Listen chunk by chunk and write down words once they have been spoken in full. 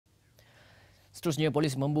Seterusnya,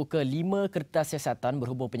 polis membuka 5 kertas siasatan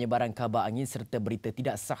berhubung penyebaran khabar angin serta berita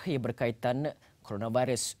tidak sahih berkaitan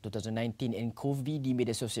koronavirus 2019 N-CoV di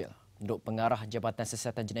media sosial. Menurut Pengarah Jabatan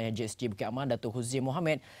Siasatan Jenayah JSJ Bukit Aman, Datuk Huzair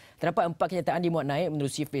Mohamed, terdapat 4 kenyataan dimuat naik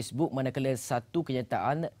menerusi Facebook manakala 1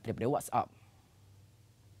 kenyataan daripada WhatsApp.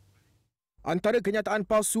 Antara kenyataan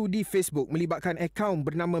palsu di Facebook melibatkan akaun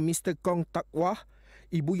bernama Mr. Kong Takwah,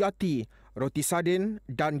 Ibu Yati, Roti Sardin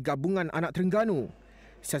dan Gabungan Anak Terengganu.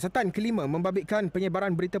 Siasatan kelima membabitkan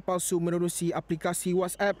penyebaran berita palsu menerusi aplikasi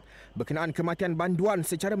WhatsApp berkenaan kematian banduan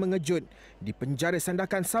secara mengejut di penjara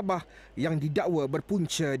Sandakan Sabah yang didakwa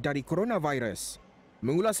berpunca dari koronavirus.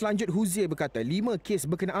 Mengulas lanjut, Huzair berkata 5 kes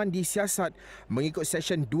berkenaan disiasat mengikut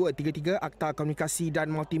Seksyen 233 Akta Komunikasi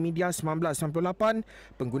dan Multimedia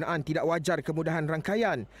 1998 penggunaan tidak wajar kemudahan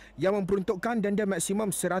rangkaian yang memperuntukkan denda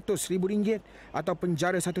maksimum RM100,000 atau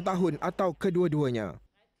penjara 1 tahun atau kedua-duanya.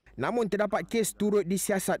 Namun terdapat kes turut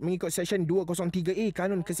disiasat mengikut Seksyen 203A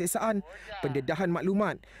Kanun Keseksaan Pendedahan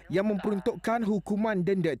Maklumat yang memperuntukkan hukuman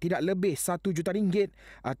denda tidak lebih RM1 juta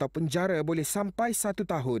atau penjara boleh sampai 1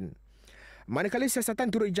 tahun. Manakala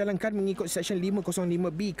siasatan turut dijalankan mengikut Seksyen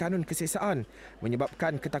 505B Kanun Keseksaan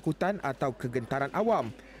menyebabkan ketakutan atau kegentaran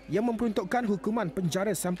awam yang memperuntukkan hukuman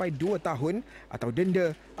penjara sampai 2 tahun atau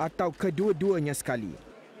denda atau kedua-duanya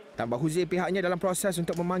sekali. Tambah Huzair, pihaknya dalam proses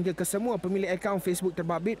untuk memanggil kesemua pemilik akaun Facebook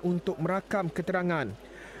terbabit untuk merakam keterangan.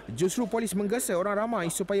 Justru polis menggesa orang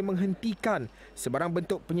ramai supaya menghentikan sebarang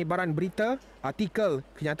bentuk penyebaran berita, artikel,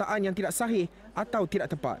 kenyataan yang tidak sahih atau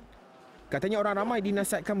tidak tepat. Katanya orang ramai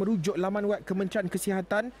dinasihatkan merujuk laman web Kementerian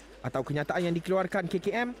Kesihatan atau kenyataan yang dikeluarkan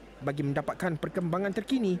KKM bagi mendapatkan perkembangan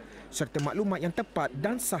terkini serta maklumat yang tepat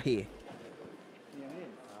dan sahih.